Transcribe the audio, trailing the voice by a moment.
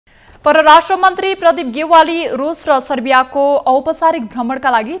परराष्ट्र मन्त्री प्रदीप गेवाली रुस र सर्बियाको औपचारिक भ्रमणका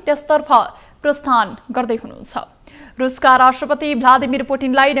लागि त्यसतर्फ प्रस्थान गर्दै हुनुहुन्छ। रुसका राष्ट्रपति भ्लादिमिर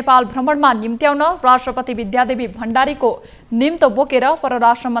पुटिनलाई नेपाल भ्रमणमा निम्त्याउन राष्ट्रपति विद्यादेवी भण्डारीको निम्तो बोकेर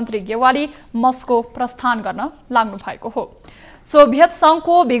परराष्ट्र मन्त्री गेवाली मस्को प्रस्थान गर्न लाग्नु भएको हो। सोभियत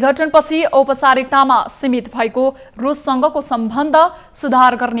संघको विघटनपछि औपचारिकतामा सीमित भएको रुससँगको सम्बन्ध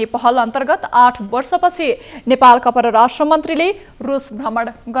सुधार गर्ने पहल अन्तर्गत 8 वर्षपछि नेपालका परराष्ट्र मन्त्रीले रुस भ्रमण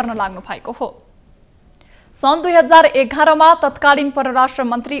गर्न लाग्नु भएको हो। सन् 2011 मा तत्कालीन परराष्ट्र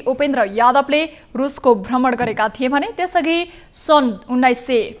मन्त्री उपेन्द्र यादवले रुसको भ्रमण गरेका थिए भने त्यसअघि सन्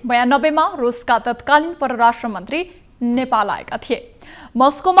 1992 मा रुसका तत्कालीन परराष्ट्र मन्त्री नेपाल आएका थिए।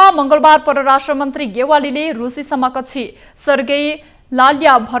 मस्कोमा मंगलबार परराष्ट्र मन्त्री गेवालीले रुसी समकक्षी सर्गेई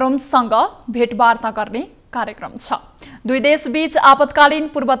लाल्याभरोमसँग भेटवार्ता गर्ने कार्यक्रम छ। दुई देशबीच आपतकालीन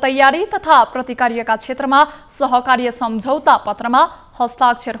पूर्व तयारी तथा प्रतिकार्यका क्षेत्रमा सहकार्य सम्झौता पत्रमा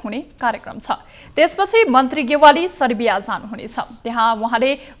हस्ताक्षर हुने कार्यक्रम छ। त्यसपछि मन्त्री गेवाली सर्बिया जानुहुनेछ। त्यहाँ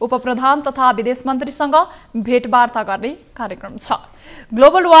उहाँले उपप्रधान तथा विदेश मन्त्रीसँग भेटवार्ता गर्ने कार्यक्रम छ।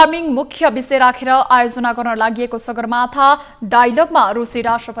 ग्लोबल वार्मिङ मुख्य विषय राखेर आयोजना गर्न लागि सगरमाथा डायलगमा रुसी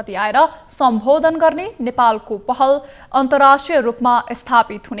राष्ट्रपति आएर सम्बोधन गर्ने नेपालको पहल अन्तर्राष्ट्रिय रूपमा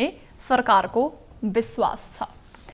स्थापित हुने सरकारको विश्वास छ।